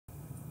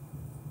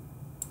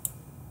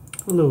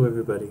Hello,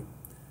 everybody.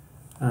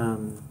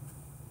 Um,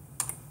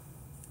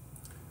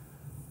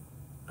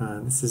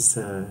 this is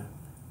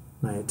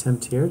my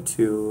attempt here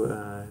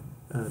to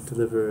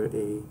deliver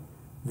a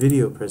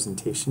video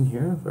presentation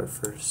here of our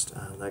first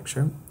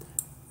lecture.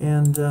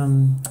 And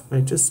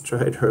I just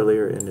tried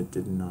earlier and it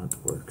did not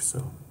work,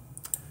 so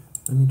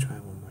let me try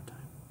one more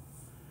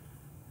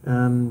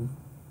time.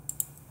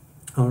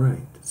 All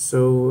right,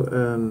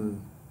 so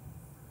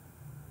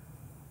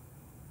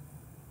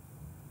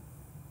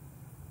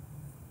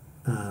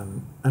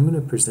I'm going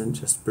to present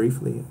just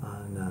briefly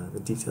on the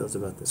details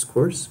about this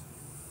course,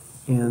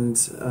 and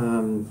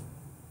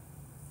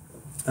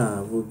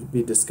we'll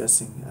be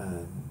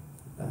discussing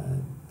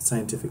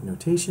scientific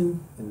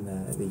notation in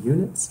the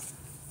units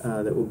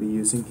that we'll be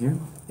using here,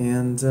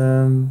 and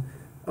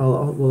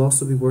we'll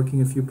also be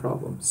working a few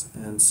problems.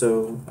 And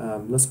so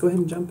let's go ahead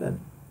and jump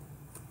in.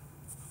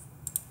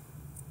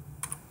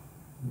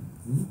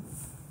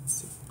 Let's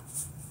see.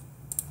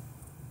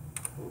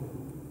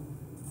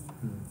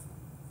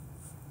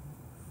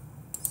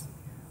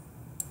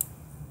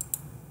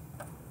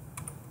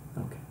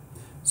 Okay,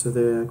 so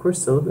the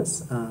course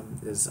syllabus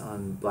is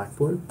on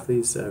Blackboard.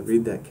 Please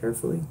read that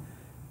carefully,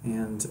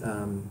 and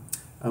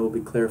I will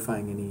be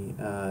clarifying any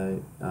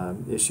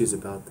issues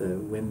about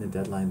when the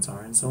deadlines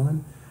are and so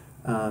on.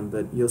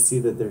 But you'll see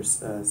that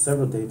there's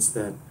several dates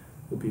that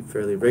will be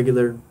fairly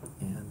regular,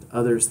 and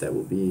others that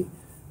will be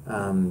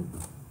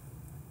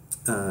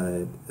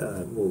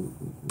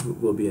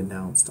will be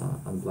announced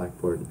on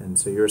Blackboard. And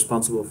so you're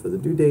responsible for the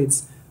due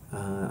dates.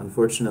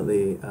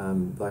 Unfortunately,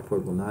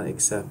 Blackboard will not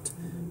accept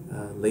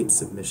late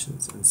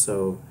submissions, and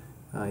so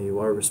you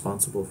are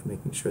responsible for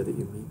making sure that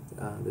you meet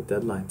the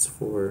deadlines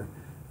for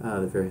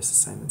the various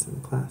assignments in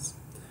the class.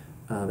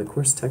 The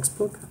course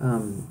textbook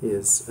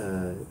is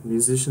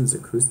Musicians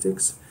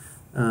Acoustics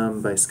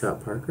by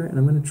Scott Parker, and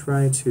I'm going to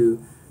try to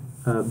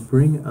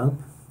bring up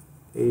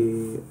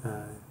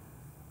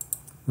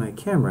my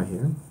camera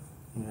here,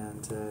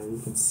 and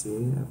you can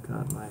see I've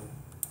got my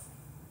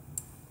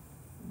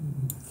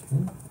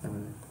I'm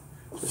going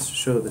to just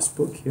show this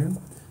book here.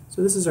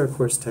 So this is our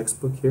course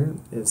textbook here.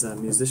 It's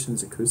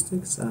Musicians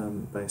Acoustics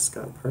by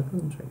Scott Parker.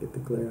 I'll try to get the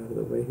glare out of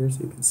the way here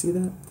so you can see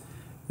that.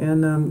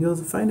 And you'll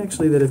find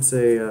actually that it's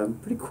a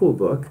pretty cool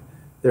book.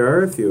 There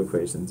are a few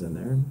equations in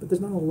there, but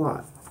there's not a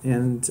lot.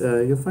 And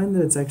you'll find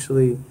that it's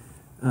actually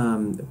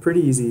a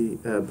pretty easy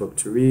book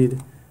to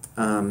read.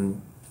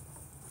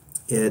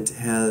 It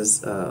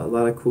has a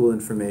lot of cool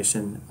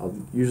information. I'll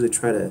usually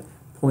try to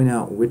point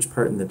out which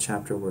part in the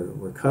chapter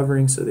we're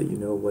covering so that you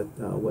know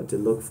what to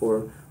look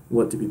for,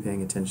 what to be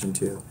paying attention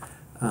to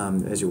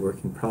as you're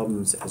working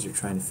problems, as you're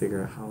trying to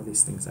figure out how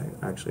these things are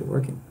actually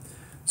working.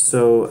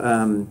 So,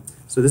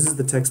 so this is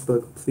the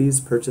textbook. Please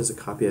purchase a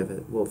copy of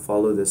it. We'll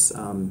follow this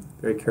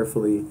very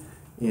carefully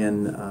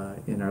in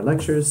our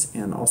lectures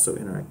and also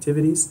in our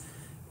activities,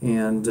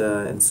 and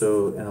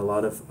a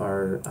lot of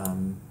our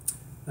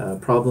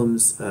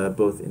problems,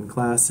 both in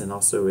class and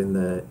also on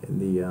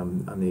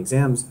the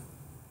exams,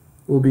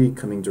 will be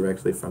coming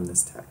directly from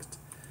this text.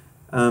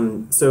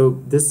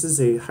 So this is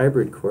a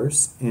hybrid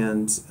course,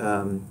 and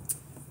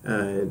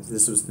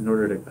this was in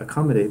order to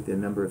accommodate the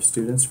number of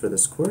students for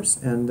this course.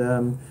 And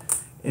the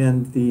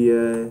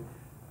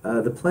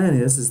plan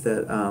is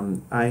that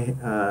I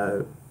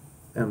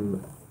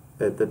am,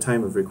 at the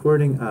time of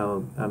recording,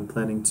 I'm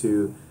planning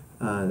to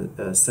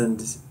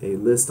send a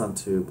list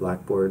onto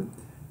Blackboard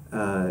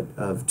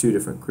of two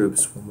different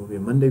groups. One will be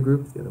a Monday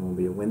group, the other one will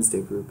be a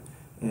Wednesday group.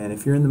 And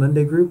if you're in the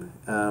Monday group,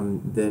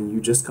 then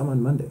you just come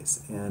on Mondays.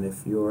 And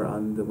if you're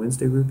on the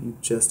Wednesday group, you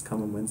just come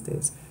on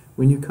Wednesdays.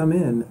 When you come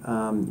in,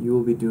 you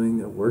will be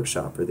doing a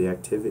workshop or the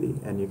activity,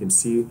 and you can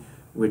see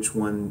which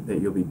one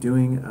that you'll be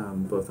doing,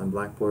 both on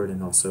Blackboard,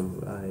 and also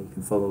you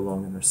can follow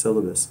along in our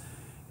syllabus.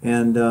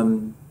 And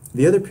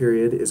the other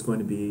period is going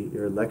to be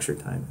your lecture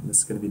time, and this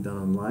is going to be done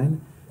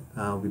online.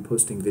 I'll be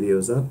posting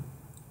videos up.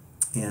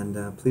 And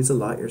please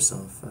allot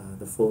yourself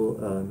the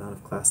full amount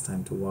of class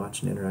time to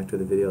watch and interact with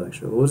the video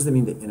lecture. Well, what does it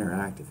mean to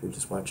interact if you're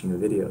just watching a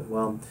video?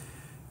 Well,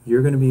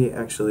 you're going to be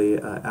actually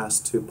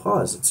asked to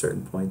pause at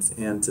certain points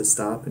and to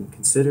stop and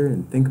consider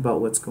and think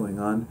about what's going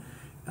on.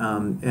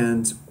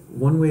 And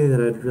one way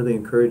that I'd really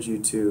encourage you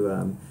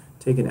to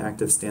take an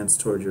active stance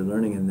toward your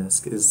learning in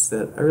this is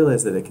that I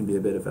realize that it can be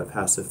a bit of a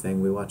passive thing.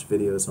 We watch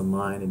videos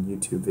online and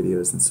YouTube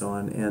videos and so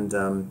on,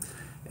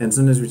 and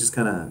sometimes we just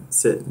kind of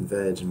sit and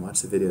veg and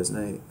watch the videos,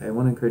 and I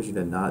want to encourage you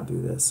to not do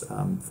this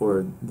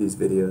for these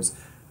videos.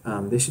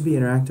 They should be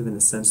interactive in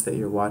the sense that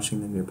you're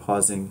watching them, you're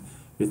pausing,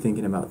 you're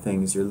thinking about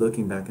things, you're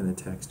looking back in the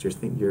text, you're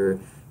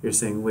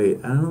saying, wait,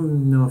 I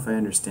don't know if I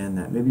understand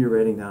that. Maybe you're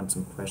writing down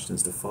some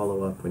questions to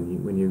follow up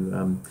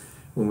when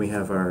we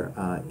have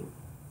our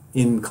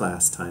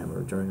in-class time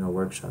or during our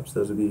workshops.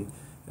 Those would be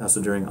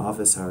also during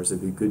office hours.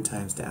 It'd be good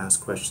times to ask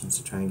questions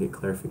to try and get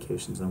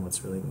clarifications on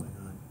what's really going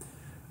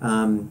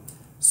on.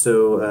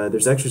 So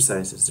there's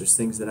exercises, there's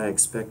things that I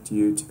expect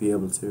you to be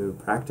able to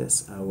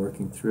practice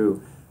working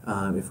through.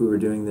 If we were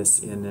doing this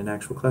in an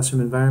actual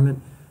classroom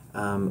environment,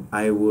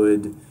 I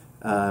would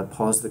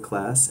pause the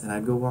class, and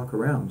I'd go walk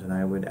around, and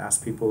I would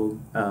ask people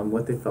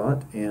what they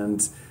thought,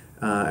 and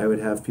I would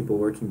have people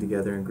working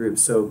together in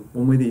groups. So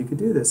one way that you could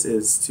do this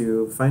is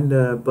to find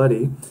a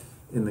buddy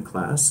in the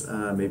class,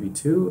 maybe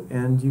two,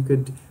 and you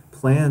could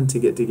plan to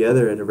get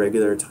together at a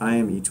regular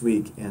time each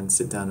week and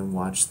sit down and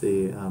watch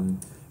the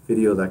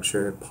video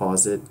lecture,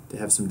 pause it, to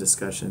have some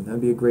discussion. That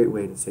would be a great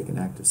way to take an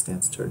active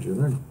stance towards your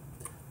learning.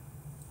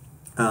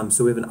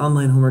 So we have an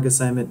online homework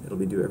assignment. It'll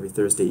be due every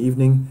Thursday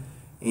evening,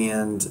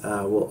 and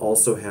we'll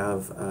also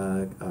have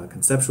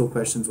conceptual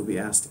questions will be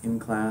asked in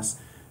class.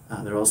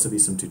 There will also be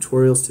some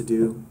tutorials to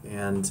do,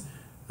 and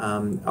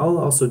I'll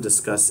also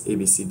discuss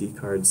ABCD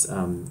cards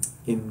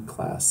in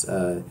class.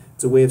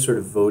 It's a way of sort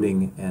of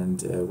voting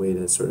and a way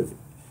to sort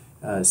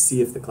of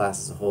see if the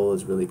class as a whole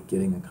is really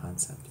getting a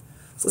concept.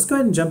 So let's go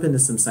ahead and jump into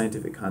some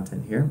scientific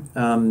content here.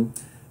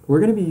 We're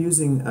going to be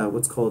using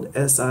what's called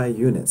SI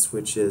units,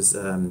 which is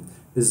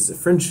this is a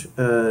French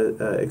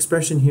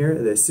expression here,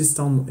 the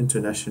Système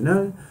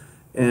International,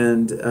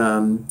 and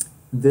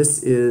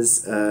this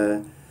is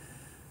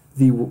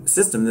the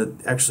system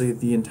that actually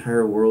the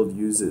entire world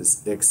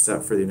uses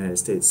except for the United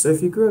States. So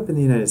if you grew up in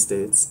the United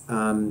States,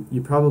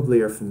 you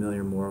probably are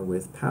familiar more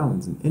with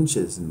pounds and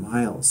inches and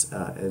miles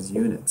as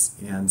units.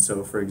 And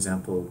so, for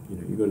example,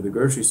 you go to the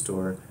grocery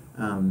store,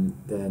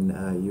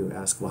 then you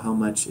ask, well, how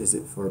much is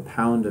it for a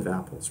pound of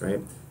apples, right?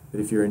 But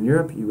if you're in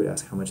Europe, you would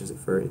ask how much is it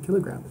for a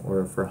kilogram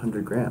or for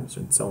 100 grams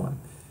and so on.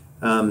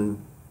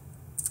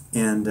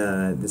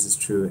 This is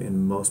true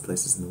in most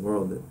places in the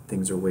world, that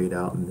things are weighed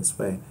out in this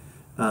way.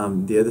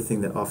 The other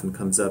thing that often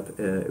comes up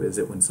is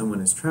that when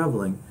someone is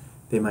traveling,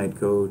 they might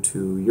go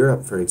to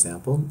Europe, for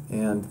example,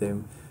 and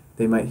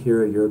they might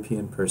hear a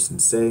European person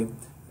say,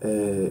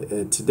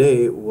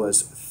 today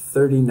was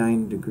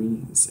 39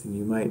 degrees. And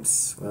you might,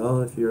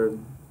 well, if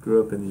you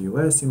grew up in the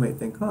US, you might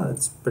think, oh,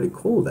 that's pretty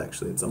cold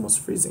actually. It's almost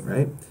freezing,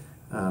 right?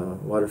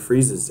 Water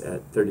freezes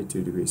at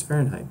 32 degrees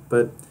Fahrenheit.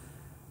 But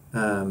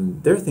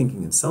they're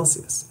thinking in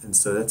Celsius, and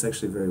so that's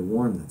actually very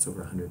warm. That's over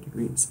 100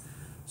 degrees.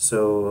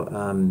 So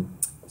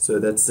so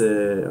that's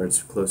or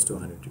it's close to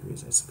 100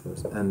 degrees, I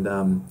suppose.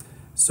 And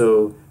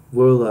so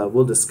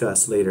we'll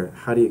discuss later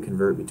how do you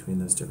convert between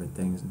those different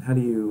things, and how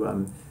do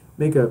you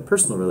make a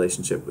personal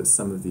relationship with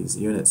some of these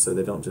units so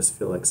they don't just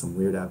feel like some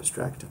weird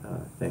abstract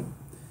thing.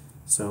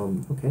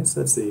 So okay, so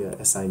that's the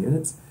SI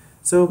units.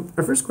 So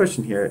our first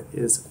question here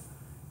is,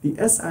 the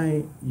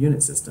SI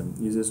unit system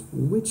uses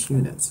which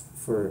units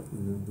for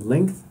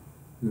length,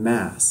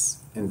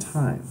 mass, and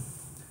time?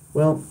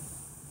 Well,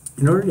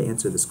 in order to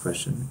answer this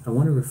question, I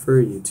want to refer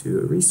you to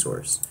a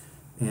resource.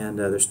 And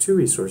there's two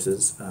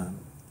resources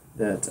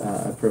that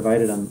I've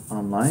provided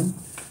online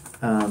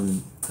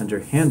under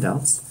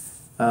handouts.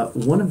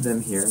 One of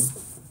them here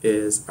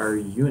is our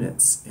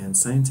units and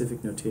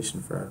scientific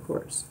notation for our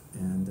course.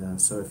 And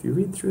so if you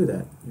read through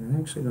that, you're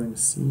actually going to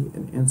see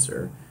an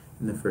answer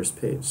in the first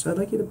page. So I'd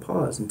like you to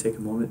pause and take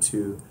a moment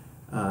to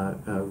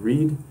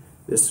read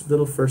this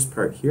little first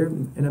part here,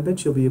 and I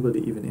bet you'll be able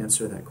to even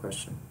answer that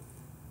question.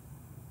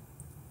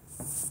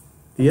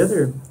 The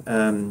other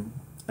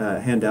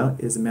handout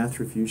is a math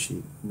review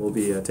sheet. We'll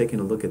be taking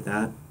a look at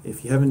that.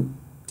 If you haven't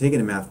taken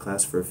a math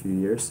class for a few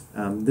years,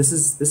 this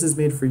is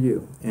made for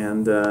you.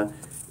 And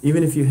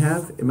even if you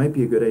have, it might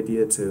be a good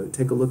idea to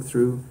take a look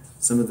through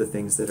some of the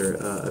things that are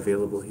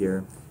available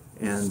here,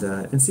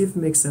 and see if it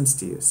makes sense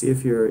to you. See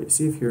if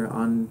you're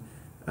on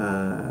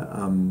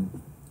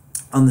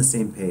the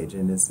same page,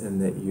 and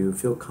that you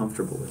feel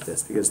comfortable with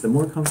this. Because the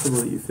more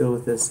comfortable that you feel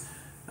with this,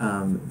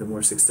 the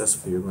more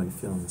successful you're going to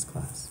feel in this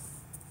class.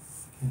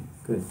 Okay,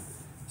 good.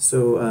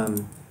 So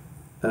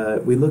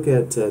we look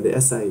at the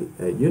SI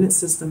unit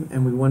system,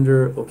 and we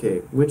wonder,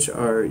 okay, which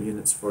are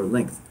units for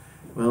length?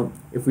 Well,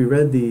 if we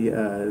read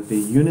the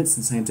units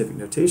in scientific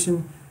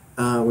notation,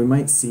 we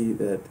might see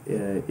that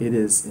it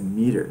is in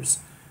meters.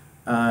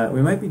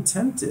 We might be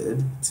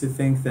tempted to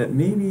think that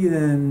maybe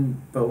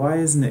then, but why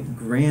isn't it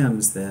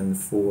grams then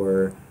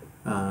for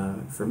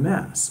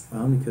mass?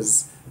 Well,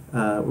 because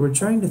we're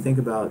trying to think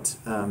about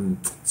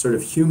sort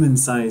of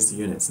human-sized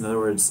units. In other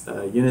words,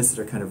 units that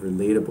are kind of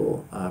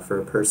relatable for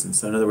a person.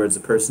 So in other words,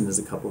 a person is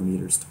a couple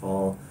meters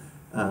tall.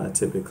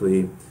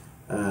 Typically,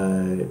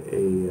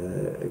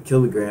 a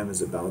kilogram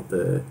is about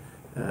the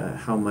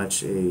how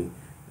much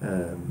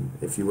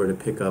if you were to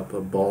pick up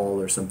a ball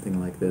or something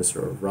like this,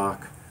 or a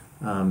rock,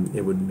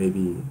 it would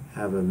maybe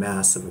have a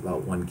mass of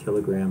about 1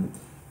 kilogram.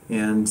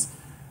 And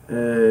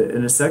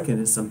in a second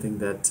is something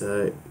that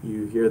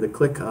you hear the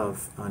click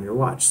of on your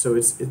watch. So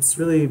it's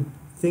really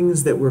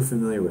things that we're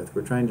familiar with.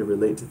 We're trying to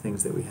relate to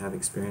things that we have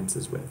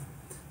experiences with.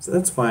 So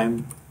that's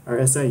why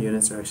our SI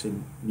units are actually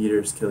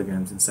meters,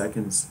 kilograms, and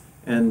seconds,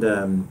 and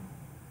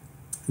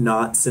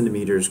not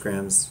centimeters,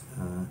 grams,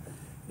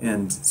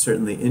 and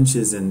certainly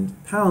inches and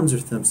pounds are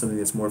something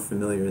that's more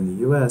familiar in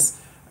the US,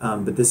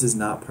 but this is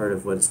not part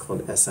of what is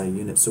called SI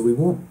units. So we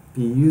won't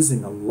be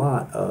using a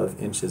lot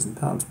of inches and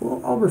pounds.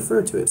 Well, I'll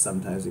refer to it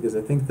sometimes because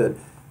I think that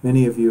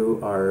many of you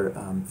are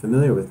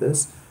familiar with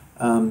this.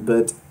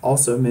 But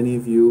also, many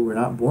of you were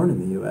not born in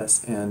the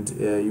U.S., and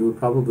you were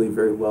probably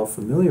very well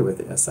familiar with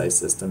the SI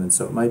system, and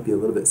so it might be a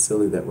little bit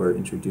silly that we're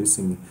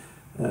introducing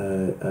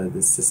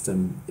this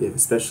system,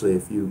 especially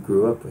if you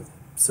grew up with it.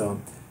 So,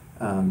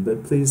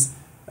 but please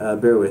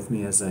bear with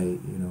me as I,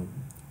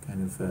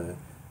 kind of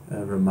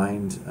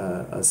remind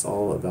us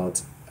all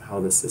about how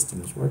the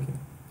system is working.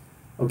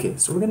 Okay,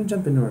 so we're going to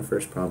jump into our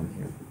first problem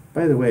here.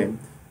 By the way,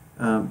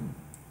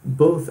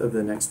 both of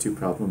the next two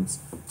problems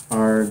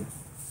are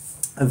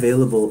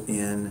available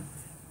in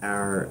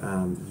our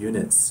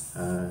units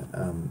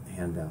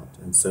handout.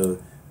 And so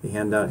the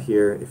handout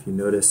here, if you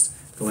notice,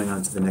 going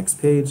on to the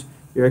next page,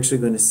 you're actually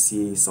going to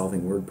see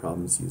solving word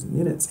problems using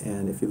units.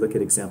 And if you look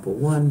at example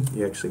 1,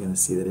 you're actually going to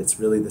see that it's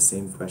really the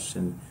same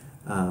question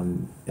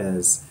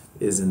as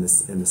is in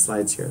the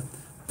slides here.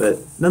 But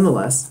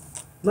nonetheless,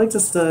 I'd like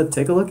just to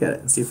take a look at it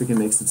and see if we can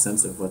make some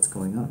sense of what's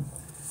going on.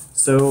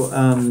 So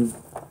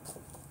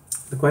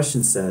the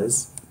question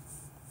says,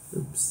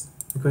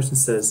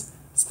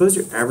 suppose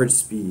your average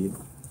speed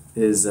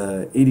is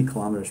 80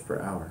 kilometers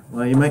per hour.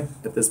 Well, you might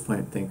at this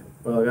point think,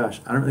 well, gosh,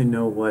 I don't really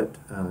know what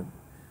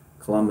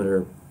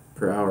kilometer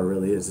per hour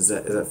really is. Is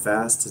that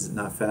fast? Is it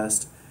not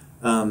fast?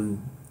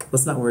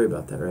 Let's not worry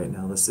about that right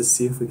now. Let's just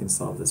see if we can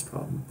solve this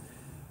problem.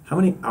 How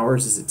many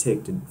hours does it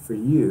take for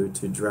you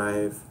to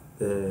drive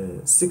the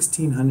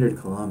 1,600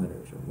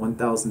 kilometers, or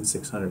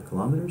 1,600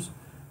 kilometers,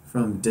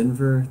 from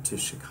Denver to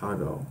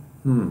Chicago?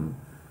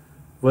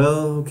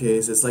 Well,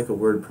 okay, so it's like a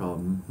word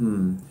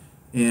problem.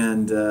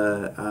 And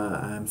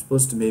I'm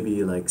supposed to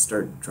maybe like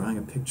start drawing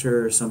a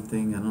picture or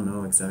something. I don't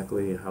know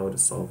exactly how to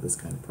solve this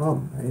kind of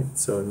problem, right?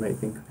 So you might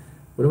think,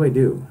 what do I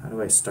do? How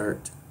do I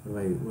start? How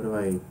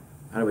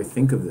do I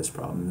think of this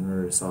problem in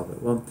order to solve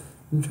it? Well,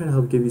 I'm trying to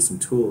help give you some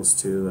tools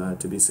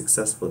to be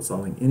successful at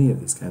solving any of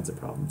these kinds of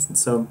problems. And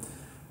so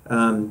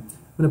I'm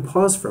going to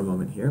pause for a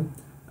moment here.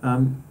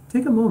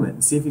 Take a moment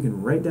and see if you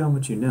can write down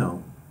what you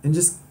know and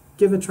just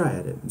give a try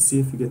at it and see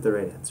if you get the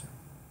right answer.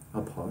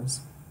 I'll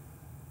pause.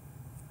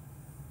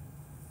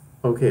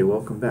 Okay,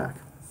 welcome back.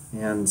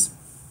 And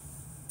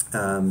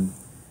I'm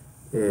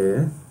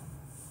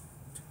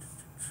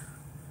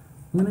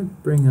going to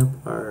bring up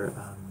our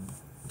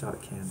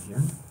 .cam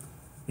here,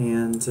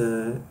 and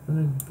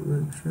I'm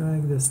going to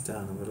drag this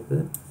down a little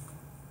bit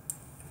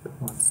if it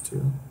wants to.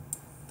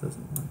 It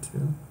doesn't want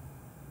to.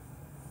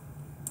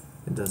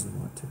 It doesn't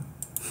want to.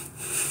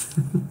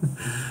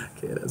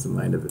 Okay, it has a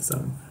mind of its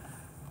own.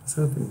 I was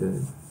hoping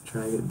to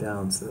drag it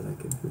down so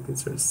that we could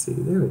sort of see.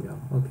 There we go.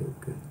 Okay,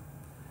 good.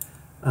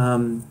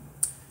 I'm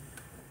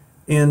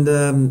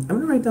going to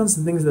write down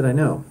some things that I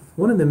know.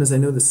 One of them is I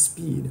know the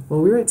speed.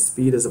 Well, we write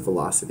speed as a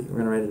velocity.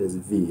 We're going to write it as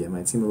v. It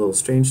might seem a little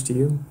strange to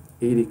you.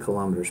 80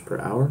 kilometers per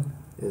hour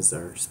is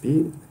our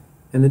speed.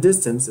 And the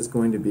distance is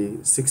going to be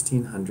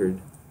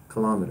 1,600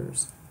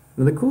 kilometers.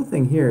 Now the cool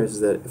thing here is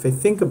that if I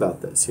think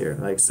about this here,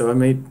 like, so I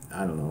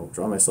don't know,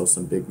 draw myself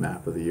some big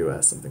map of the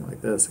US, something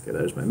like this. Okay,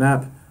 there's my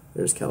map.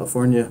 There's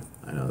California.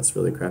 I know it's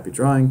really crappy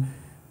drawing,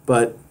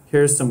 but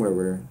here's somewhere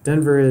where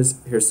Denver is.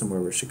 Here's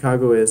somewhere where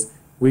Chicago is.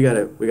 We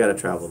gotta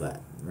travel that,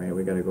 right?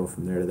 We gotta go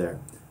from there to there,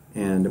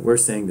 and we're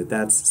saying that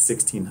that's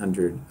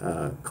 1,600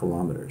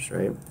 kilometers,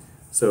 right?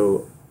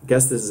 So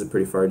guess this is a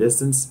pretty far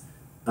distance.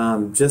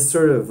 Just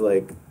sort of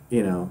like,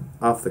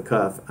 off the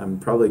cuff, I'm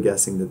probably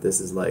guessing that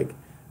this is like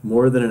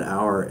more than an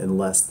hour in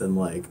less than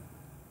like,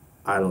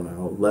 I don't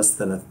know, less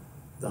than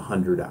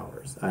 100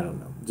 hours. I don't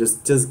know.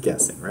 Just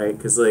guessing, right?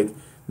 Because like,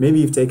 maybe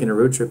you've taken a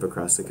road trip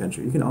across the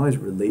country. You can always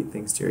relate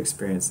things to your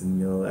experience, and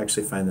you'll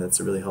actually find that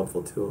that's a really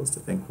helpful tool, is to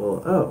think,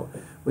 well,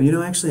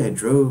 actually I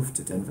drove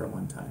to Denver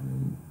one time.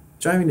 And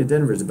driving to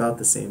Denver is about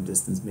the same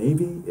distance,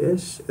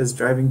 maybe-ish, as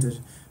driving to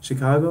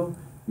Chicago,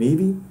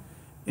 maybe.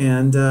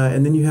 And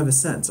then you have a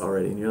sense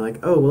already, and you're like,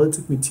 oh, well, it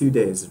took me 2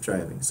 days of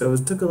driving. So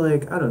it took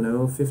like, I don't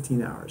know,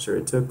 15 hours, or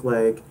it took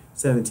like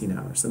 17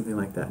 hours, something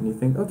like that. And you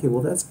think, okay,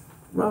 well, that's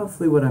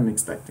roughly what I'm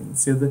expecting.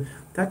 So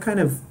that kind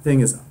of thing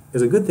is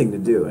a good thing to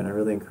do, and I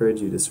really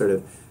encourage you to sort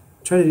of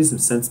try to do some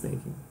sense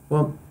making.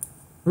 Well,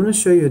 I'm going to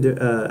show you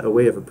a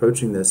way of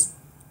approaching this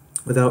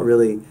without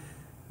really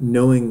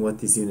knowing what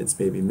these units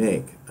maybe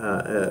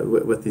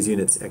what these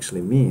units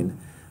actually mean.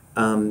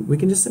 We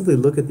can just simply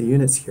look at the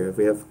units here. If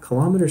we have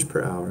kilometers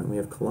per hour and we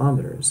have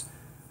kilometers,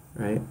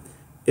 right?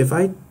 If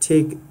I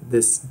take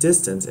this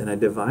distance and I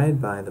divide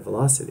by the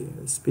velocity,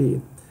 the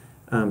speed,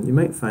 you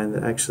might find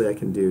that actually I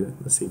can do,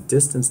 let's see,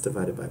 distance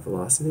divided by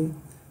velocity.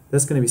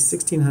 That's going to be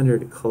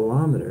 1,600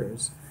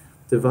 kilometers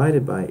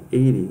divided by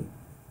 80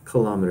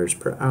 kilometers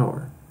per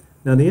hour.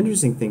 Now the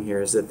interesting thing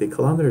here is that the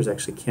kilometers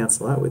actually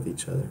cancel out with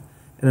each other,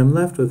 and I'm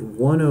left with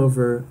 1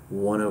 over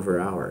 1 over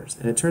hours.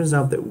 And it turns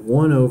out that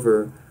 1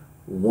 over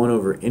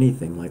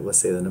anything, like let's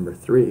say the number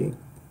 3,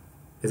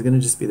 is going to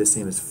just be the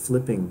same as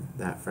flipping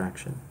that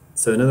fraction.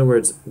 So in other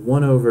words,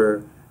 1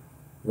 over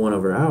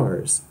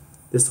hours,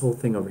 this whole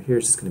thing over here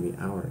is just going to be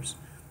hours.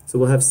 So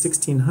we'll have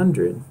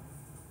 1,600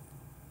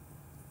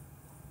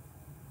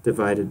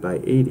 divided by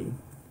 80,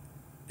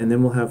 and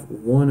then we'll have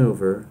 1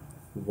 over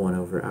 1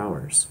 over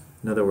hours.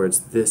 In other words,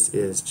 this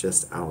is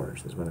just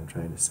hours, is what I'm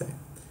trying to say.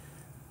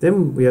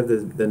 Then we have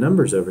the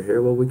numbers over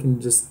here. Well, we can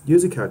just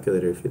use a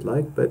calculator if you'd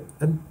like, but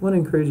I want to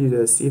encourage you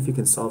to see if you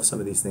can solve some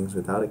of these things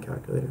without a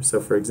calculator. So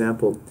for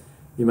example,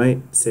 you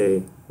might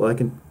say, well, I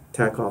can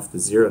tack off the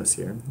zeros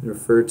here.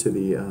 Refer to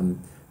the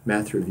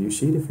math review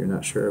sheet if you're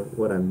not sure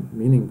what I'm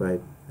meaning by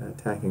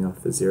tacking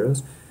off the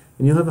zeros.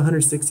 And you'll have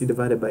 160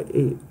 divided by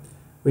 8.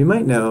 We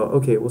might know,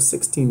 okay, well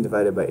 16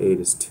 divided by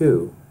 8 is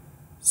 2.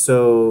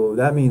 So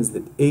that means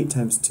that 8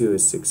 times 2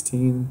 is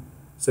 16.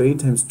 So 8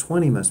 times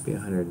 20 must be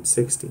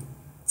 160.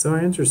 So our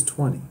answer is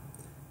 20.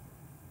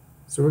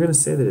 So we're going to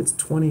say that it's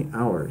 20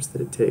 hours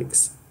that it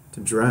takes to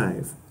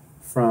drive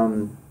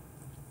from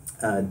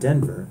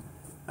Denver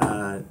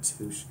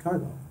to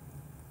Chicago.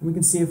 And we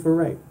can see if we're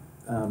right.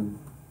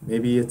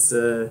 Maybe it's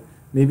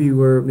maybe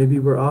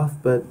we're off,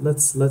 but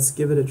let's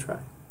give it a try.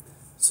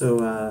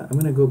 So I'm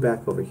going to go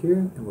back over here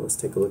and let's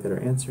take a look at our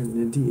answer. And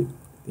indeed,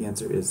 the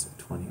answer is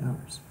 20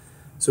 hours.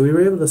 So we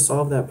were able to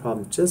solve that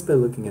problem just by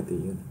looking at the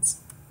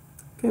units.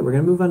 Okay, we're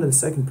going to move on to the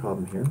second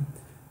problem here.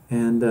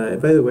 And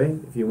by the way,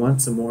 if you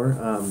want some more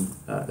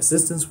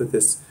assistance with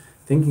this,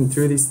 thinking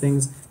through these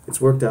things, it's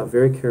worked out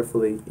very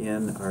carefully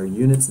in our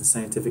Units and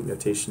Scientific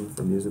Notation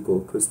for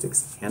Musical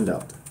Acoustics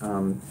handout.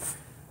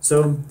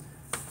 So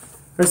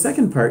our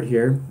second part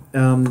here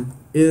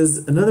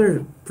is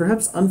another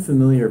perhaps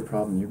unfamiliar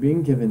problem. You're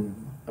being given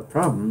a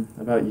problem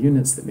about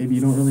units that maybe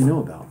you don't really know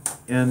about.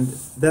 And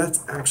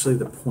that's actually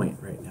the point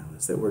right now,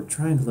 is that we're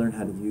trying to learn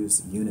how to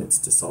use units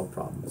to solve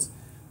problems.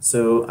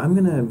 So I'm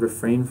going to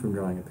refrain from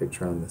drawing a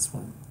picture on this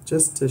one,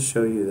 just to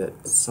show you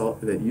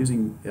that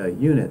using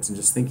units and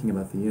just thinking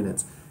about the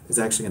units is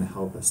actually going to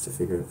help us to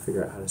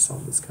figure out how to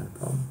solve this kind of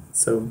problem.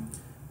 So I'm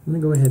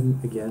going to go ahead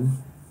and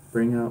again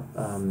bring out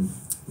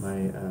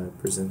my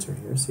presenter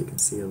here so you can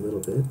see a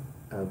little bit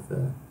of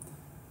the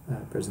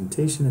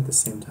presentation at the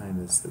same time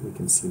as that we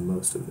can see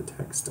most of the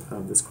text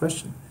of this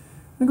question.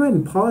 I'm going to go ahead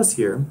and pause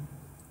here,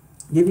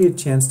 give you a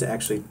chance to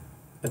actually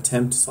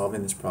attempt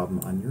solving this problem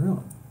on your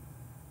own.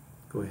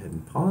 Go ahead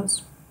and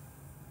pause.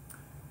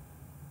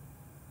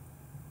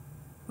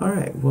 All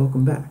right,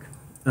 welcome back.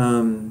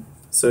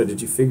 So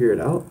did you figure it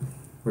out?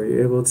 Were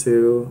you able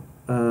to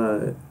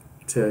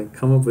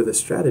come up with a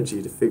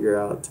strategy to figure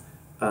out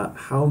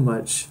how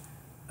much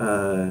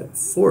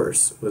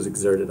force was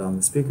exerted on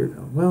the speaker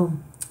drum? Well,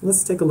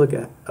 let's take a look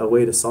at a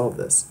way to solve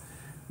this.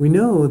 We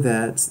know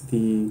that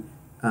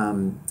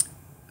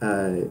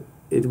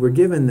we're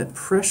given that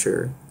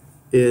pressure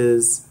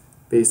is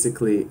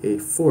basically a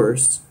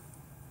force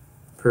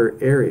per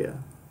area,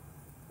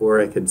 or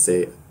I could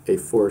say a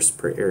force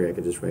per area. I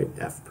could just write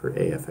F per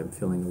A if I'm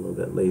feeling a little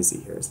bit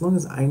lazy here. As long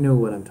as I know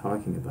what I'm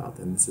talking about,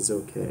 then this is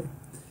okay.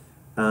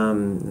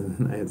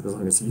 As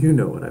long as you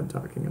know what I'm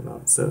talking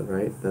about. So,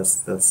 right,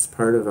 that's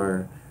part of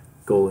our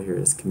goal here,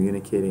 is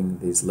communicating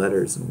these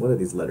letters and what do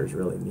these letters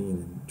really mean,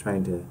 and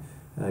trying to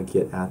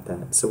get at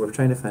that. So we're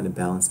trying to find a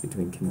balance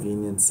between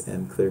convenience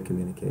and clear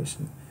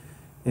communication.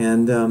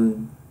 And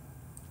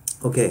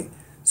okay,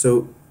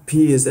 so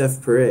P is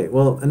F per A.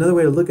 Well, another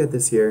way to look at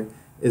this here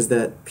is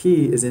that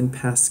P is in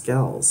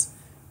pascals,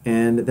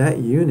 and that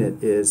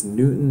unit is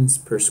newtons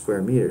per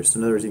square meter. So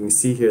in other words, you can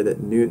see here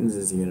that newtons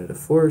is a unit of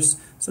force.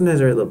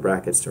 Sometimes I write little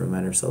brackets to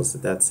remind ourselves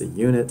that that's a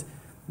unit.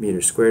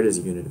 Meter squared is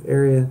a unit of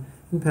area,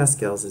 and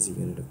pascals is a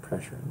unit of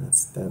pressure. And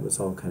that was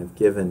all kind of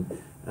given.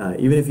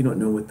 Even if you don't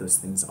know what those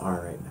things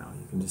are right now,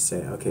 you can just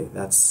say, okay,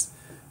 that's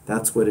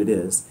what it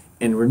is.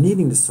 And we're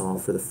needing to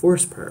solve for the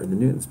force part, or the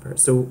newtons part.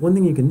 So one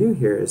thing you can do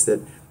here is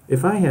that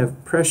if I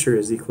have pressure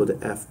is equal to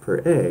F per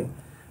A,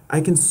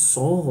 I can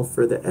solve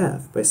for the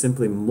F by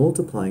simply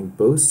multiplying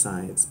both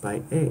sides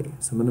by A.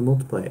 So I'm going to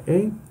multiply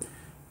A,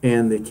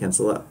 and they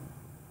cancel out.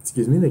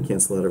 Excuse me, they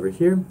cancel out over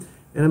here.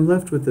 And I'm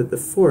left with that the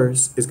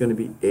force is going to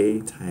be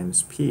A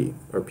times P,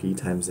 or P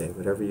times A,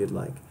 whatever you'd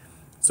like.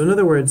 So in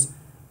other words,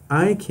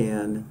 I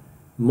can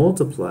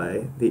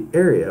multiply the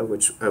area,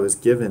 which I was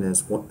given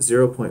as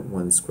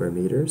 0.1 square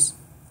meters.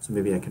 So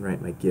maybe I can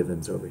write my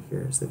givens over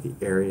here, so that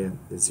the area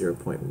is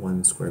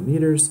 0.1 square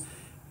meters,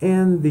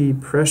 and the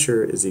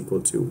pressure is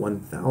equal to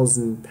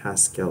 1,000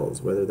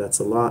 pascals. Whether that's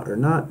a lot or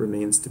not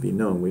remains to be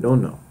known. We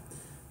don't know.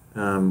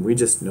 We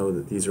just know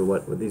that these are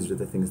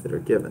the things that are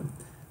given.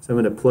 So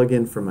I'm going to plug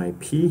in for my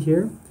P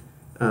here,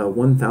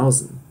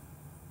 1,000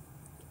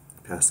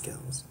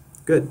 pascals.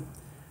 Good.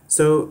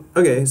 So,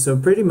 okay, so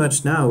pretty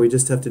much now we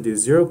just have to do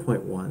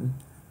 0.1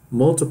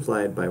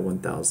 multiplied by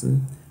 1,000.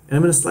 And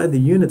I'm going to slide the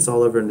units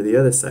all over into the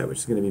other side, which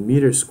is going to be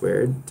meters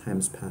squared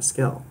times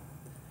Pascal.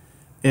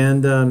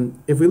 And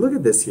if we look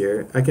at this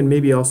here, I can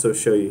maybe also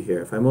show you here.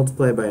 If I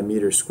multiply by a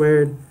meter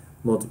squared,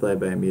 multiply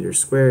by a meter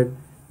squared,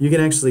 you can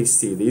actually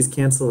see these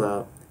cancel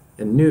out,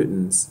 and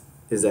newtons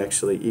is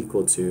actually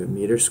equal to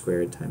meter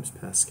squared times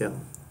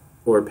Pascal,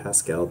 or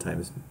Pascal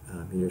times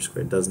meter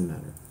squared, doesn't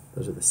matter.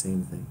 Those are the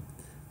same thing.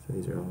 So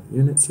these are all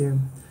units here.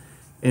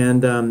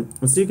 And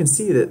so you can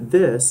see that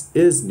this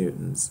is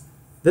newtons.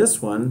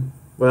 This one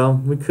Well,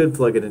 we could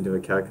plug it into a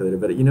calculator,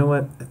 but you know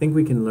what? I think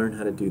we can learn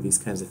how to do these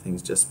kinds of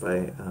things just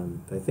by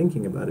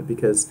thinking about it,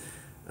 because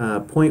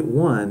point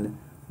one,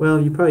 well,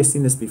 you've probably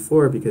seen this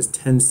before, because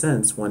 10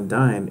 cents, one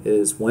dime,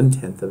 is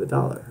 1/10 of a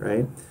dollar,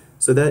 right?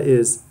 So that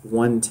is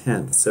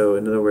 1/10. So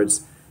in other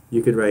words,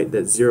 you could write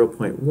that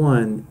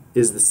 0.1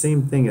 is the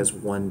same thing as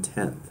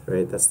 1/10,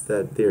 right? That's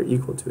that they're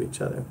equal to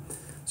each other.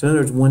 So in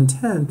other words,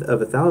 1/10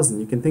 of 1,000,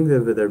 you can think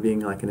of it there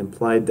being like an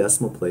implied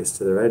decimal place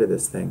to the right of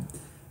this thing,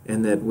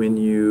 and that when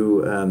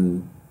you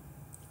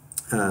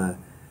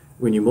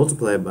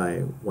multiply it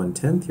by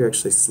 1/10, you're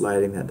actually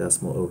sliding that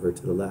decimal over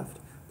to the left.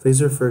 Please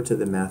refer to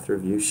the math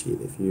review sheet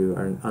if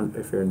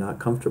you're not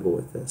comfortable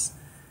with this.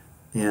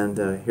 And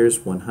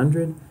here's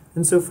 100,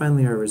 and so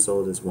finally our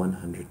result is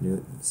 100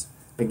 newtons.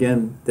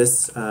 Again,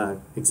 this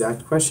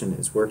exact question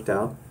is worked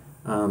out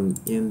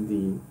in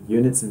the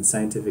units in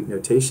scientific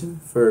notation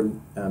for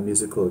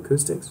musical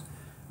acoustics.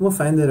 And we'll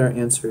find that our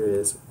answer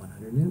is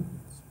 100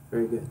 newtons.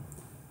 Very good.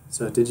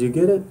 So did you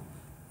get it?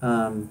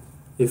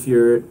 If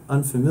you're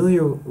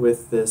unfamiliar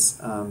with this,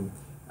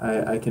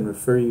 I can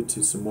refer you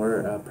to some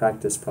more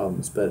practice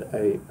problems, but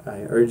I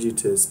urge you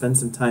to spend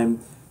some time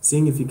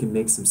seeing if you can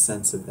make some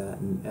sense of that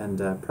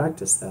and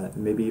practice that,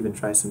 and maybe even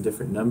try some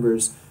different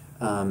numbers.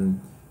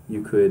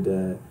 You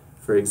could,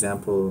 for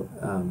example,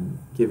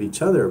 give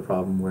each other a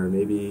problem where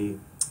maybe,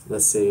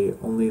 let's say,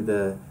 only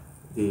the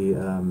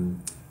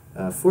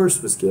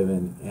force was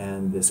given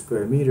and the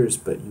square meters,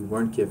 but you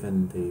weren't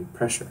given the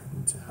pressure.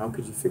 And so how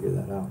could you figure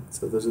that out?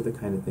 So those are the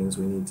kind of things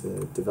we need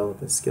to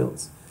develop as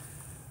skills.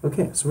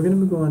 Okay, so we're going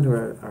to go on to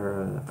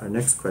our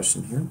next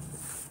question here.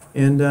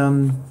 And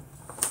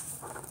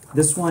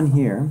this one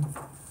here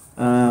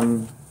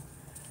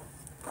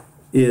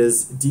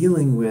is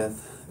dealing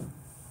with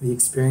the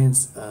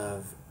experience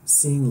of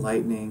seeing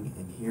lightning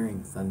and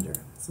hearing thunder.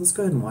 So let's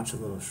go ahead and watch a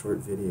little short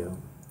video.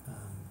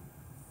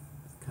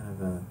 Kind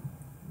of a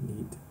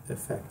neat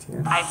effect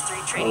here. I have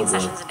 3 training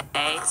sessions a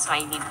day, so I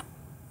need...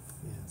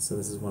 Yeah, so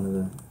this is one of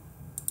the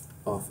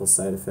awful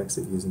side effects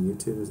of using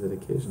YouTube, is that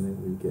occasionally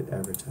we get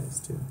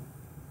advertised too.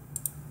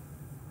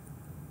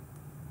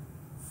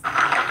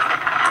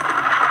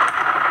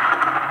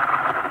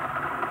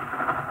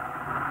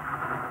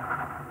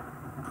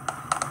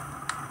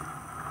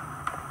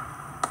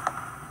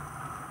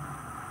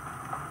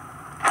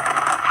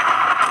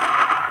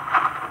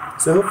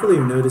 So hopefully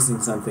you're noticing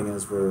something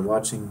as we're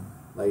watching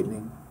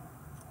lightning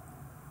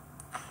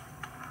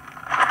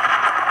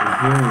and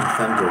hearing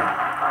thunder.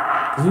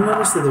 Did you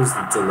notice that there's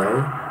a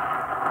delay?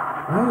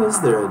 Why is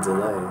there a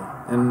delay?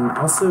 And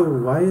also,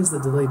 why is the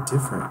delay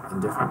different in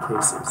different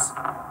cases?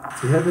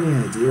 Do you have any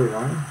idea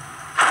why?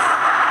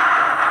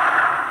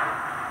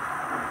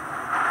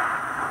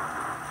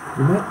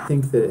 You might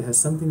think that it has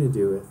something to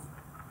do with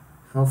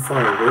how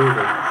far away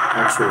the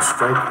actual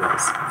strike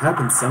was. It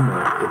happened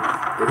somewhere.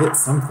 It hit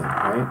something,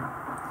 right?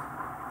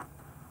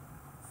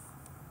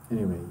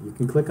 Anyway, you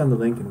can click on the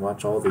link and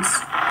watch all these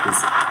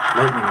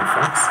lightning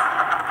effects.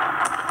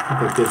 I think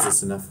that gives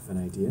us enough of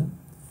an idea.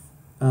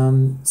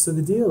 So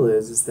the deal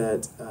is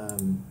that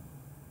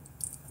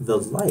the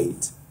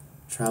light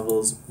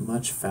travels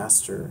much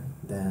faster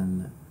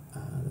than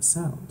the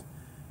sound.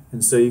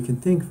 And so you can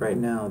think right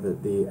now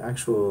that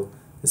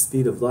the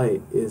speed of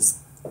light is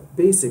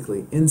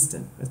basically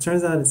instant. It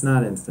turns out it's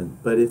not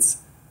instant, but it's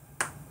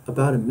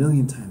about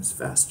 1,000,000 times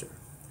faster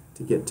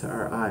to get to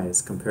our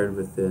eyes compared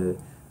with the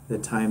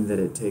time that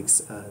it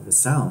takes the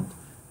sound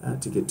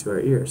to get to our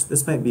ears.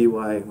 This might be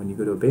why when you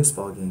go to a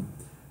baseball game,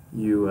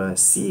 you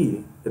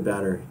see the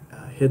batter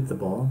hit the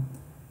ball,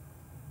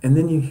 and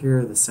then you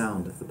hear the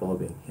sound of the ball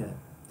being hit.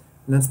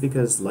 And that's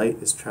because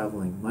light is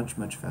traveling much,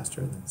 much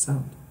faster than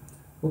sound.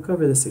 We'll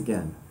cover this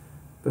again.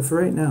 But for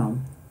right now,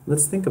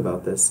 let's think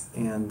about this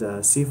and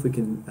see if we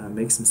can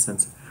make some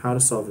sense of how to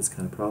solve this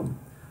kind of problem.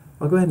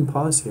 I'll go ahead and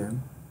pause here,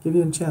 give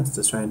you a chance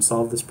to try and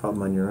solve this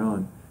problem on your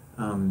own.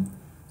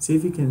 See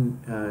if you can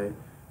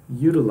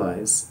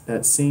utilize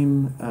that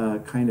same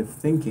kind of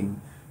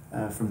thinking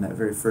from that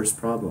very first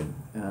problem,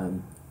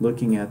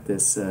 looking at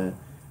this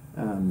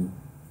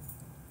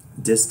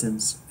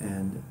distance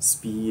and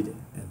speed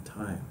and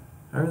time.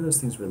 How are those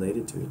things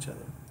related to each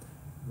other?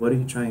 What are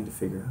you trying to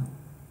figure out?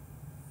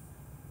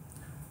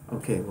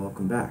 Okay,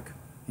 welcome back.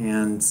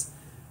 And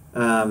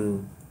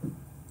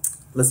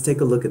let's take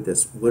a look at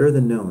this. What are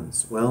the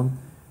knowns? Well,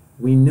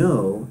 we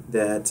know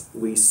that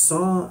we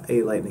saw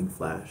a lightning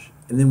flash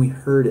and then we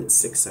heard it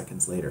 6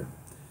 seconds later.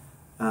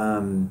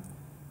 You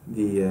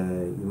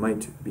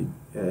might be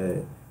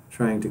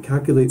trying to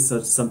calculate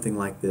something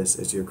like this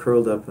as you're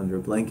curled up under a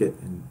blanket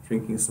and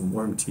drinking some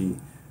warm tea.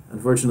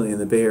 Unfortunately, in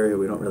the Bay Area,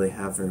 we don't really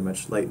have very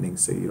much lightning,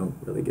 so you don't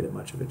really get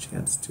much of a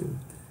chance to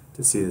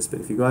see this. But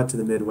if you go out to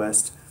the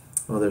Midwest,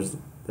 well,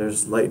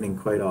 there's lightning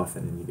quite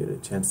often, and you get a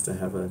chance to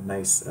have a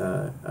nice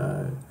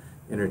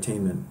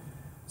entertainment.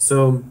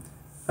 So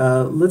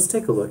let's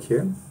take a look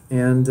here,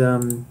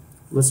 and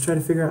let's try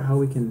to figure out how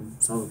we can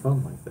solve a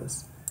problem like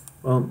this.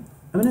 Well,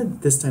 I'm going to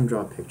this time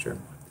draw a picture.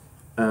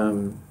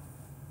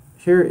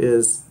 Here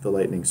is the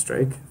lightning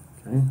strike.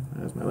 Okay,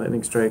 there's my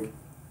lightning strike.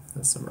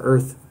 That's some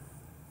earth.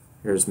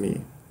 Here's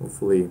me,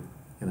 hopefully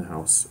in a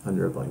house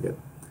under a blanket.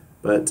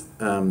 But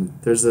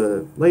there's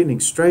a lightning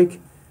strike,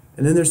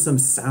 and then there's some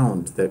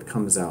sound that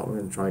comes out. We're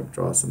going to try to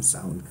draw some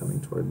sound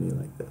coming toward me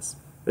like this.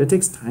 But it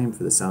takes time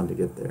for the sound to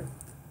get there.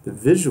 The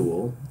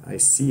visual, I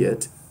see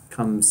it,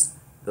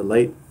 the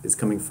light is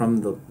coming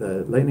from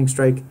the lightning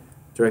strike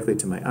directly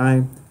to my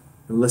eye.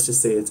 And let's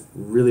just say it's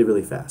really,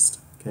 really fast.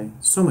 Okay,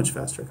 so much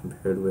faster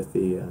compared with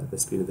the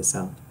speed of the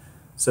sound.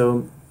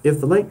 So if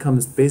the light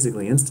comes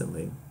basically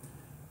instantly,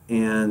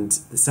 and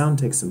the sound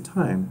takes some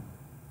time,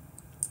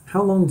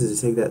 how long does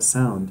it take that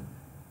sound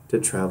to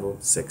travel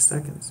 6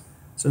 seconds?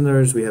 So in other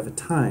words, we have a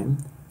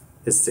time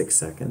is 6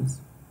 seconds,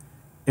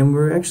 and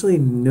we're actually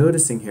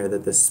noticing here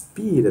that the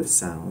speed of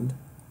sound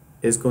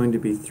is going to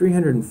be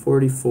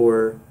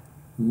 344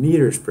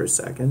 meters per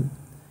second.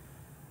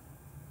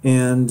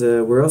 And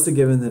we're also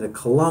given that a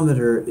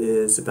kilometer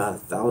is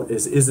about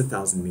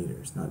 1,000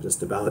 meters, not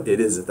just about, it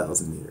is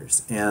 1,000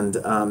 meters.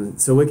 And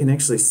so we can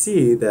actually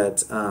see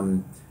that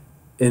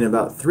in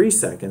about 3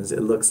 seconds,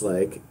 it looks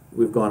like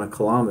we've gone a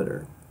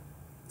kilometer.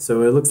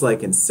 So it looks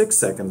like in 6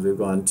 seconds, we've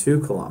gone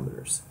 2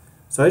 kilometers.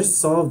 So I just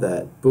solved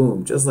that,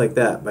 boom, just like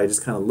that, by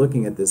just kind of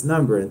looking at this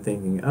number and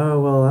thinking, oh,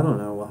 well, I don't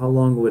know, well, how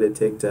long would it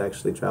take to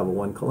actually travel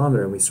 1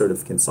 kilometer? And we sort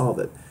of can solve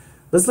it.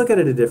 Let's look at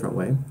it a different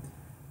way.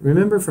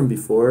 Remember from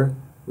before,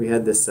 we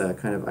had this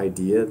kind of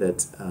idea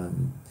that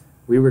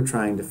we were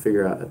trying to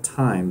figure out a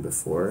time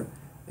before,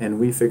 and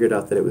we figured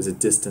out that it was a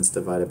distance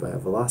divided by a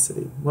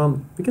velocity.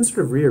 Well, we can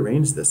sort of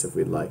rearrange this if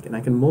we'd like, and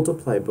I can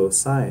multiply both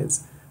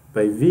sides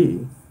by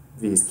v.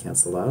 V's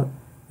cancel out,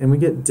 and we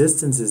get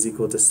distance is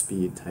equal to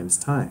speed times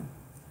time.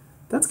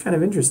 That's kind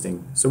of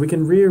interesting. So we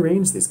can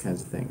rearrange these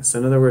kinds of things. So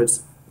in other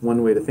words,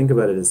 one way to think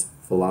about it is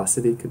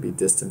velocity could be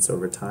distance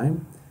over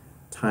time,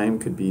 time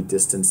could be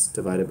distance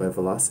divided by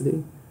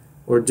velocity,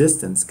 or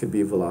distance could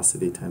be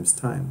velocity times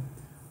time.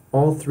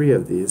 All three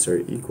of these are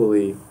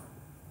equally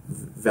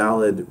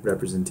valid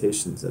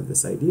representations of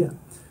this idea.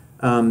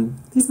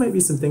 These might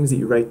be some things that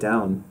you write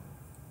down.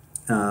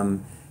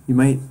 You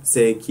might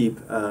say keep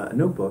a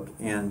notebook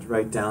and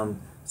write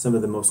down some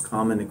of the most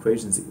common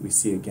equations that we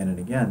see again and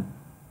again.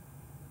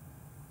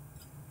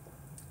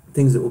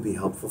 Things that will be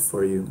helpful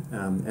for you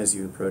as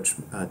you approach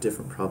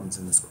different problems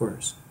in this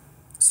course.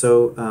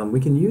 So we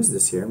can use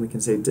this here, and we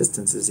can say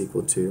distance is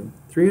equal to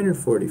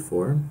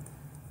 344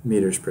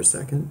 meters per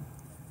second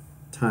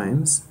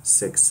times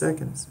 6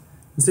 seconds.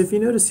 And so if you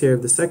notice here,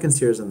 the seconds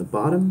here is on the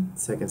bottom,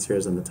 seconds here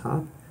is on the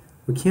top.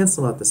 We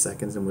cancel out the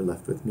seconds and we're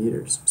left with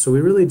meters. So we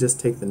really just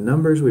take the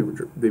numbers, we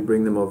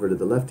bring them over to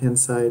the left-hand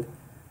side,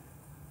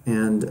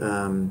 and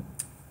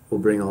we'll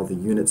bring all the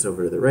units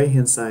over to the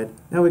right-hand side.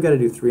 Now we've got to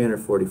do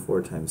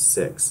 344 times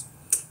 6.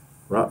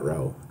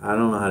 Ruh-roh. I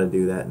don't know how to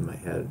do that in my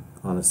head,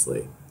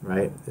 honestly.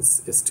 Right?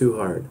 It's too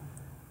hard,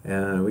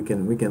 and we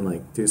can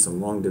like do some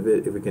long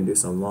we can do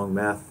some long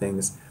math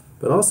things,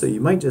 but also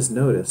you might just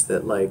notice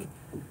that like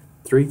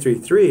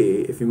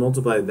 333, if you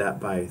multiply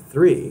that by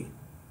 3,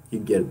 you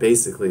get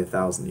basically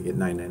 1,000. You get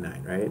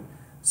 999, right?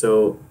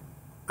 So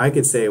I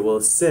could say,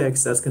 well,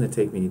 6, that's going to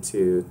take me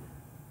to,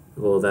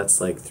 well, that's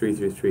like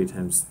 333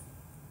 times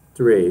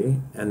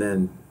 3, and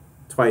then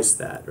twice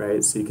that,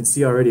 right? So you can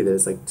see already that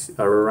it's like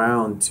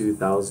around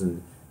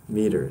 2,000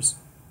 meters.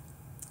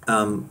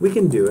 We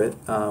can do it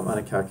on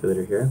a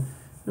calculator here.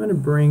 I'm going to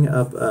bring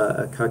up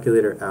a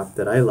calculator app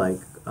that I like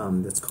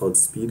that's called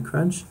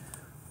SpeedCrunch.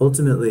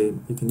 Ultimately,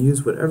 you can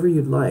use whatever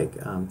you'd like.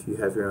 If you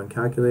have your own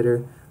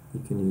calculator, you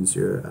can use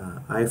your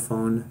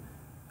iPhone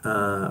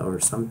or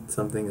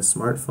something, a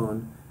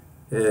smartphone.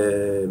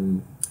 I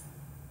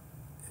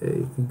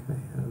think I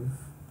have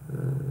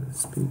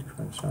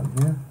SpeedCrunch on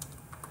here.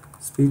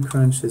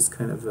 SpeedCrunch is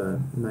kind of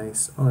a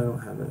nice, oh, I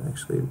don't have it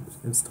actually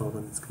installed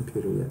on this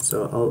computer yet.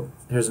 So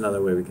here's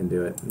another way we can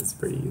do it. It's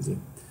pretty easy.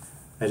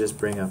 I just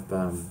bring up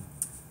a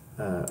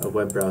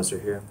web browser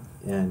here,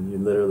 and you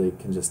literally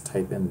can just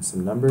type in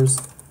some numbers.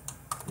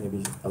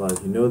 Maybe a lot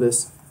of you know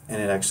this,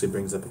 and it actually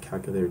brings up a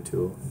calculator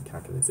tool and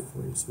calculates it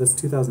for you. So that's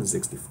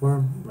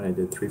 2064 when I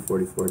did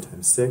 344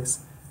 times 6.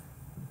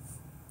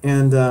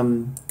 And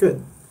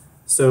good.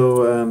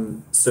 So,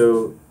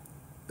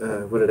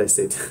 what did I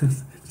say?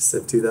 I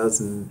said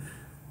 2000,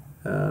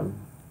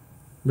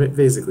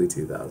 basically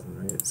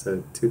 2000, right?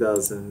 So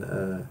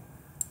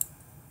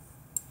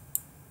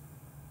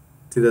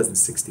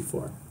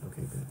 2064.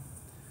 Okay, good.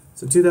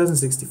 So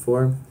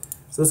 2064.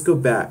 So let's go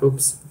back.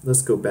 Oops.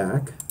 Let's go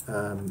back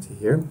to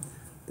here.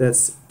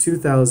 That's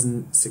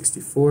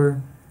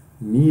 2064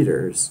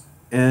 meters,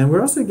 and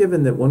we're also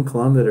given that 1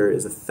 kilometer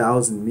is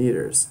 1,000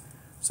 meters.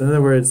 So in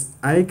other words,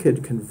 I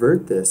could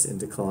convert this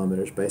into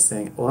kilometers by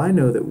saying, well, I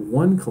know that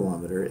 1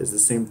 kilometer is the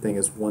same thing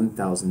as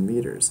 1,000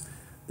 meters.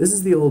 This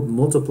is the old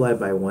multiply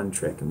by 1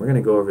 trick, and we're going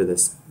to go over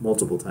this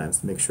multiple times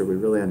to make sure we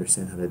really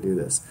understand how to do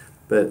this.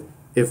 But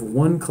if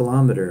 1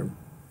 kilometer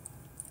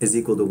is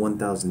equal to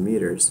 1,000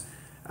 meters,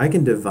 I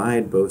can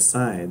divide both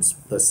sides,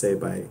 let's say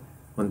by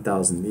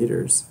 1,000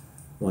 meters,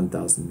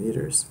 1,000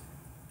 meters.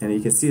 And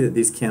you can see that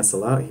these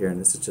cancel out here, and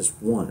this is just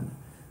 1.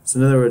 So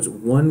in other words,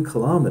 1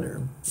 kilometer,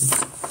 oops,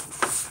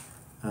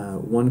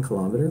 1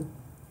 kilometer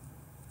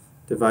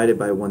divided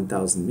by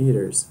 1,000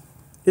 meters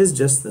is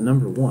just the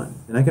number 1.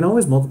 And I can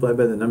always multiply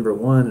by the number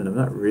 1, and I'm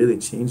not really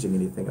changing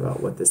anything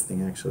about what this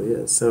thing actually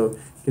is. So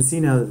you can see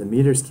now that the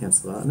meters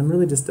cancel out, and I'm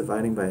really just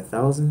dividing by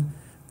 1,000,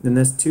 and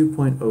that's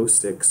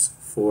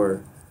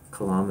 2.064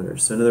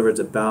 kilometers. So in other words,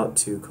 about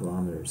 2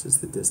 kilometers is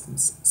the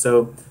distance.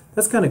 So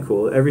that's kind of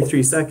cool. Every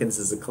 3 seconds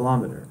is a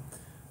kilometer.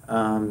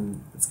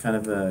 It's kind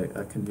of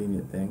a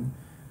convenient thing.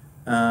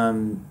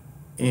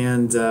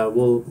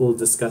 We'll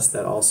discuss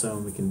that also,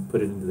 and we can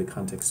put it into the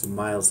context of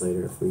miles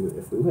later if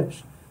we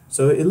wish.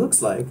 So it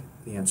looks like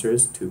the answer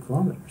is 2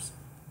 kilometers.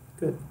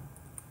 Good.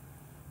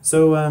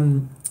 So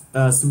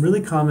some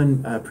really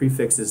common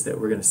prefixes that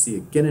we're going to see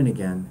again and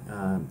again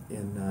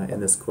in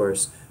this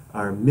course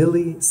are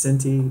milli,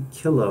 centi,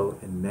 kilo,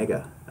 and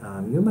mega.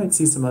 You might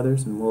see some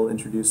others, and we'll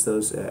introduce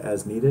those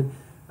as needed.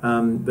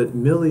 But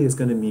milli is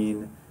going to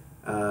mean,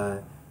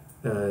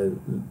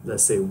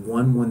 let's say,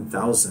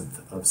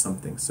 1/1000th of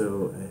something.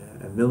 So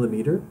a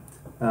millimeter.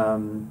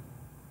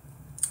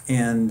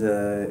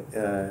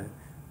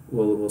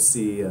 We'll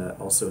see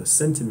also a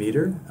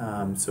centimeter.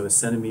 So a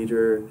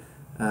centimeter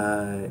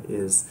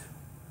is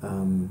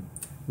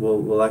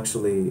we'll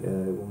actually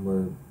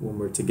when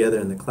we're together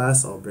in the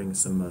class, I'll bring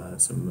some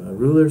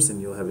rulers, and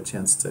you'll have a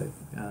chance to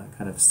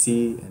kind of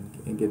see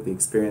and get the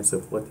experience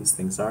of what these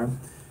things are.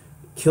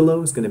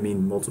 Kilo is going to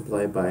mean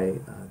multiply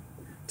by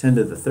 10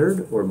 to the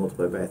third, or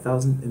multiply by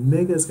 1,000, and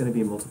mega is going to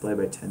be multiplied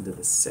by 10 to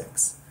the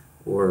 6,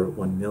 or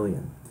 1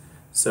 million.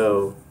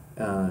 So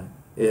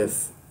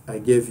if I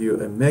give you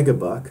a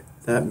megabuck,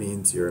 that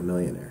means you're a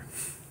millionaire.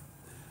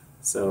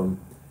 So,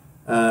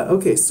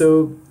 okay,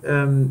 so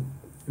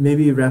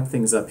maybe wrap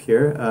things up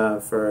here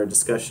for our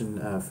discussion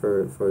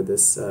for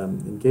this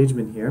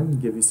engagement here,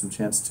 and give you some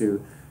chance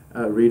to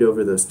read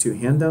over those 2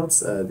 handouts,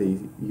 the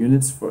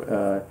units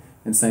for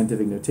in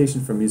scientific notation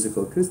for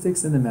musical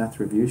acoustics and the math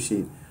review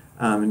sheet,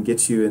 and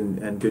get you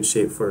in good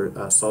shape for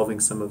solving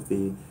some of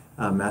the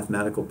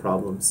mathematical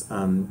problems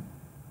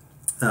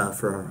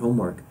for our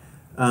homework.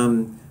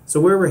 So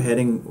where we're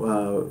heading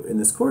in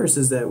this course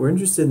is that we're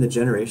interested in the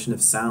generation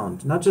of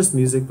sound, not just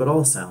music, but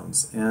all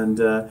sounds. And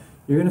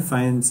you're going to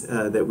find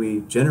that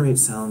we generate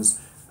sounds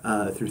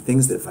through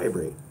things that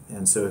vibrate.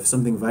 And so if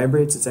something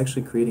vibrates, it's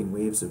actually creating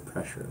waves of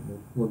pressure.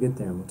 We'll get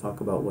there, and we'll talk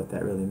about what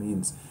that really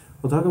means.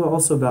 We'll talk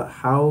also about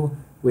how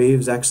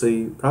waves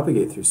actually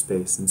propagate through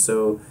space. And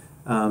so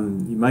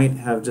you might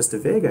have just a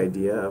vague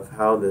idea of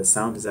how the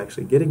sound is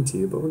actually getting to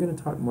you, but we're going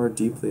to talk more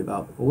deeply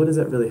about, well, what does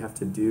that really have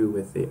to do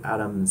with the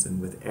atoms and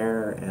with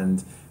air,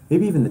 and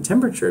maybe even the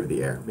temperature of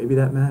the air. Maybe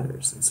that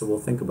matters, and so we'll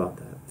think about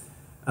that.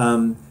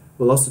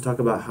 We'll also talk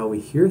about how we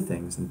hear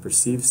things and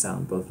perceive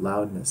sound, both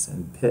loudness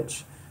and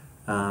pitch.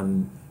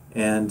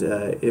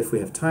 If we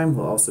have time,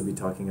 we'll also be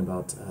talking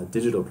about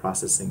digital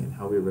processing and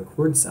how we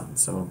record sound.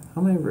 So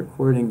how am I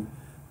recording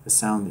the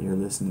sound that you're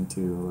listening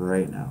to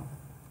right now?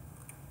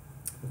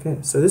 Okay,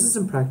 so this is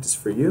some practice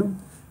for you.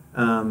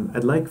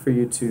 I'd like for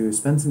you to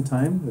spend some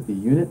time with the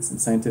units and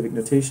scientific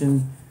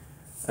notation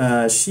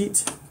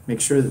sheet.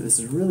 Make sure that this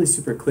is really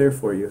super clear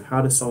for you,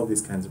 how to solve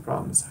these kinds of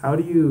problems. How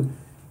do you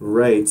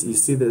write? You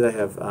see that I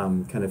have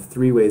kind of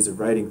 3 ways of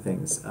writing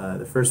things.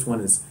 The first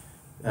one is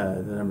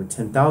the number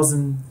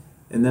 10,000,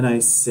 and then I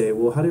say,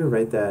 well, how do I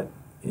write that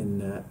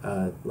in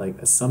like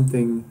a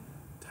something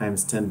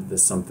times 10 to the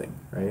something,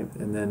 right?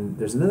 And then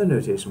there's another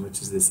notation,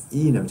 which is this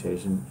E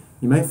notation.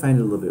 You might find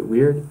it a little bit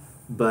weird,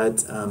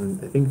 but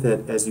I think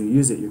that as you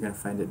use it, you're going to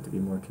find it to be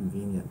more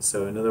convenient.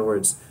 So in other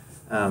words,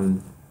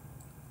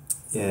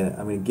 yeah,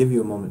 I'm going to give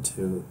you a moment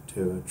to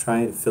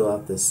try to fill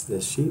out this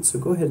sheet. So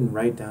go ahead and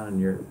write down on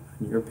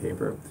your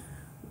paper.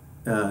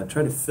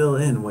 Try to fill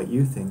in what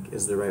you think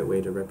is the right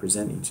way to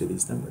represent each of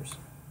these numbers.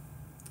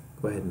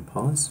 Go ahead and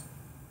pause.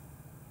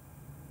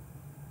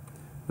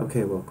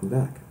 Okay, welcome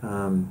back.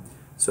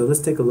 So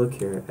let's take a look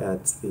here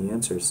at the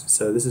answers.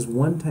 So this is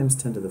 1 times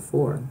 10 to the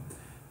 4.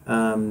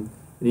 And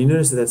you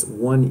notice that that's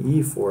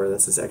 1e4,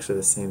 that's actually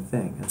the same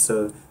thing. And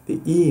so the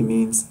e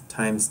means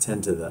times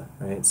 10 to the,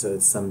 right? So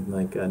it's some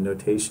like a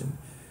notation.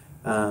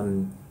 Let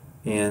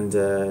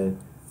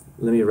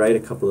me write a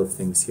couple of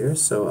things here.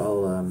 So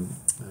I'll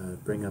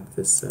bring up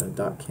this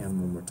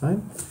 .cam one more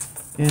time.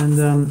 And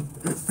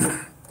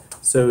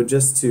so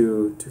just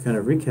to kind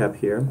of recap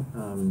here,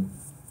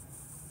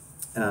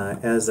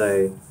 as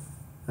I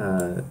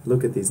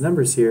look at these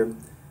numbers here,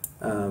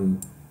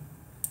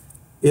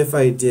 if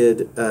I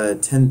did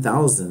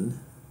 10,000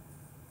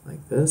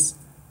 like this,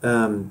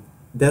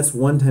 that's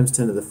 1 times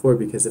 10 to the 4,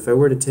 because if I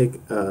were to take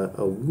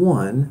a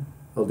 1,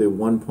 I'll do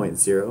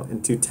 1.0,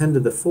 and to 10 to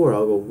the 4,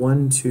 I'll go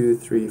 1, 2,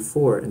 3,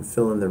 4, and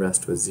fill in the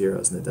rest with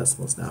zeros, and the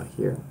decimal's now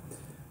here.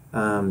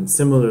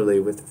 Similarly,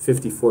 with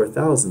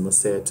 54,000, let's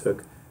say I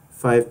took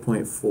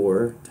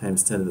 5.4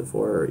 times 10 to the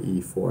 4, or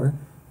E4,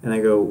 and I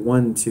go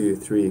 1, 2,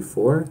 3,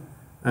 4,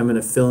 I'm going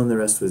to fill in the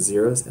rest with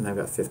zeros, and I've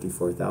got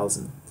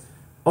 54,000.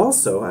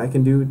 Also, I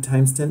can do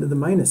times 10 to the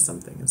minus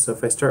something. And so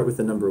if I start with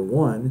the number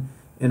 1,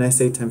 and I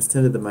say times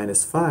 10 to the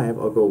minus 5,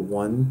 I'll go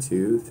 1,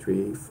 2,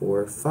 3,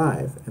 4,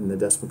 5. And the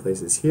decimal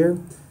place is here.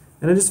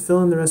 and I just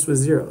fill in the rest with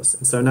zeros.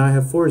 And so now I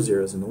have 4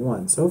 zeros and a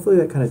 1. So hopefully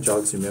that kind of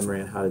jogs your memory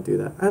on how to do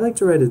that. I like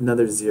to write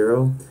another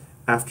 0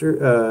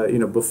 after,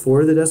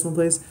 before the decimal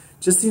place,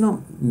 just so you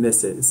don't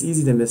miss it. It's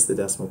easy to miss the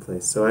decimal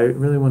place. So I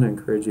really want to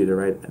encourage you to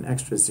write an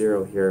extra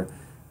 0 here,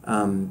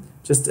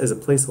 just as a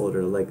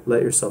placeholder. Like,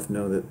 let yourself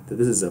know that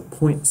this is a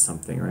point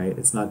something, right?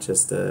 It's not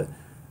just a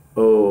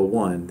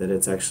 001, that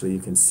it's actually, you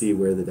can see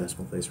where the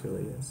decimal place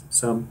really is.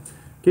 So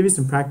give you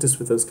some practice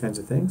with those kinds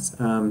of things.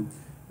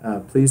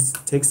 Please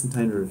take some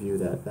time to review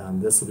that.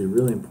 This will be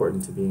really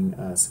important to being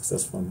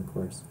successful in the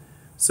course.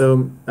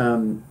 So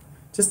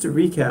just to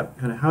recap,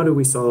 kind of how do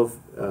we solve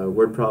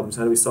word problems,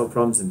 how do we solve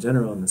problems in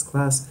general in this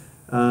class?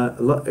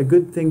 A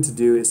good thing to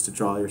do is to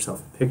draw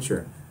yourself a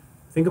picture.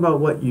 Think about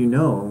what you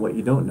know and what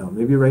you don't know.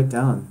 Maybe write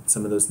down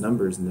some of those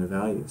numbers and their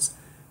values.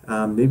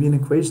 Maybe an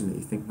equation that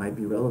you think might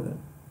be relevant.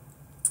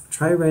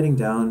 Try writing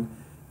down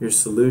your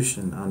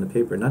solution on the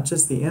paper, not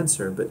just the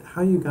answer, but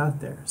how you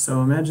got there.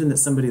 So imagine that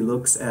somebody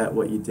looks at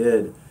what you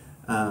did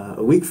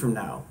a week from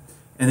now,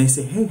 and they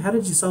say, hey, how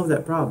did you solve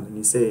that problem? And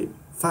you say,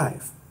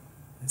 5.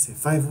 I say,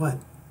 5 what?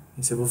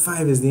 You say, well,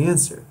 5 is the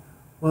answer.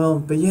 Well,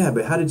 but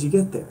how did you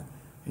get there?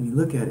 And you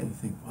look at it and you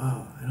think,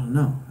 wow, I don't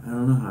know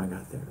how I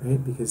got there,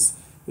 right? Because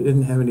you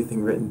didn't have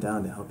anything written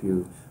down to help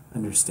you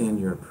understand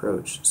your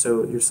approach.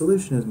 So your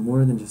solution is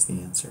more than just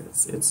the answer.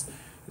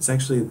 It's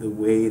actually the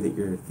way that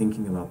you're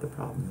thinking about the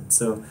problem. And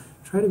so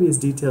try to be as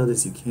detailed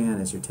as you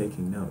can as you're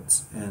taking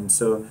notes. And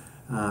so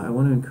I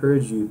want to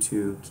encourage you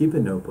to keep a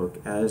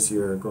notebook as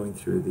you're going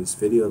through these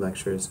video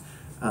lectures.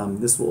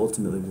 This will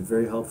ultimately be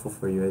very helpful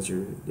for you as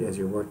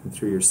you're working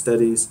through your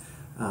studies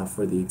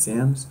for the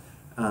exams,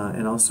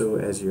 and also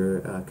as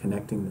you're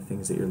connecting the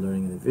things that you're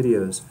learning in the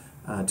videos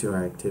to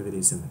our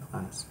activities in the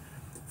class.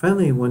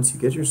 Finally, once you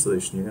get your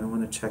solution, you're going to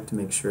want to check to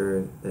make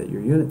sure that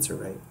your units are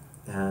right.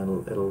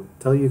 And it'll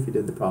tell you if you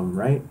did the problem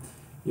right.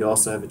 You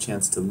also have a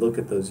chance to look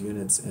at those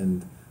units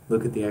and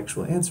look at the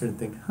actual answer and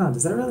think,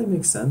 does that really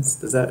make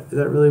sense? Is that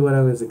really what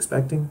I was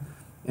expecting?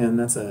 And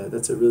that's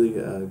a really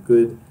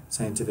good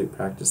scientific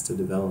practice to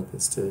develop,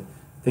 is to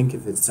think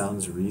if it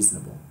sounds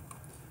reasonable.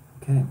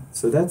 Okay,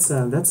 so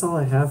that's all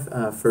I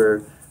have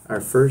for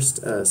our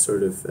first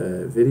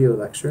video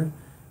lecture.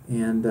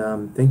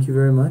 And thank you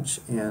very much,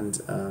 and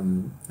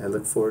I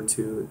look forward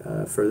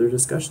to further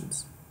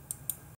discussions.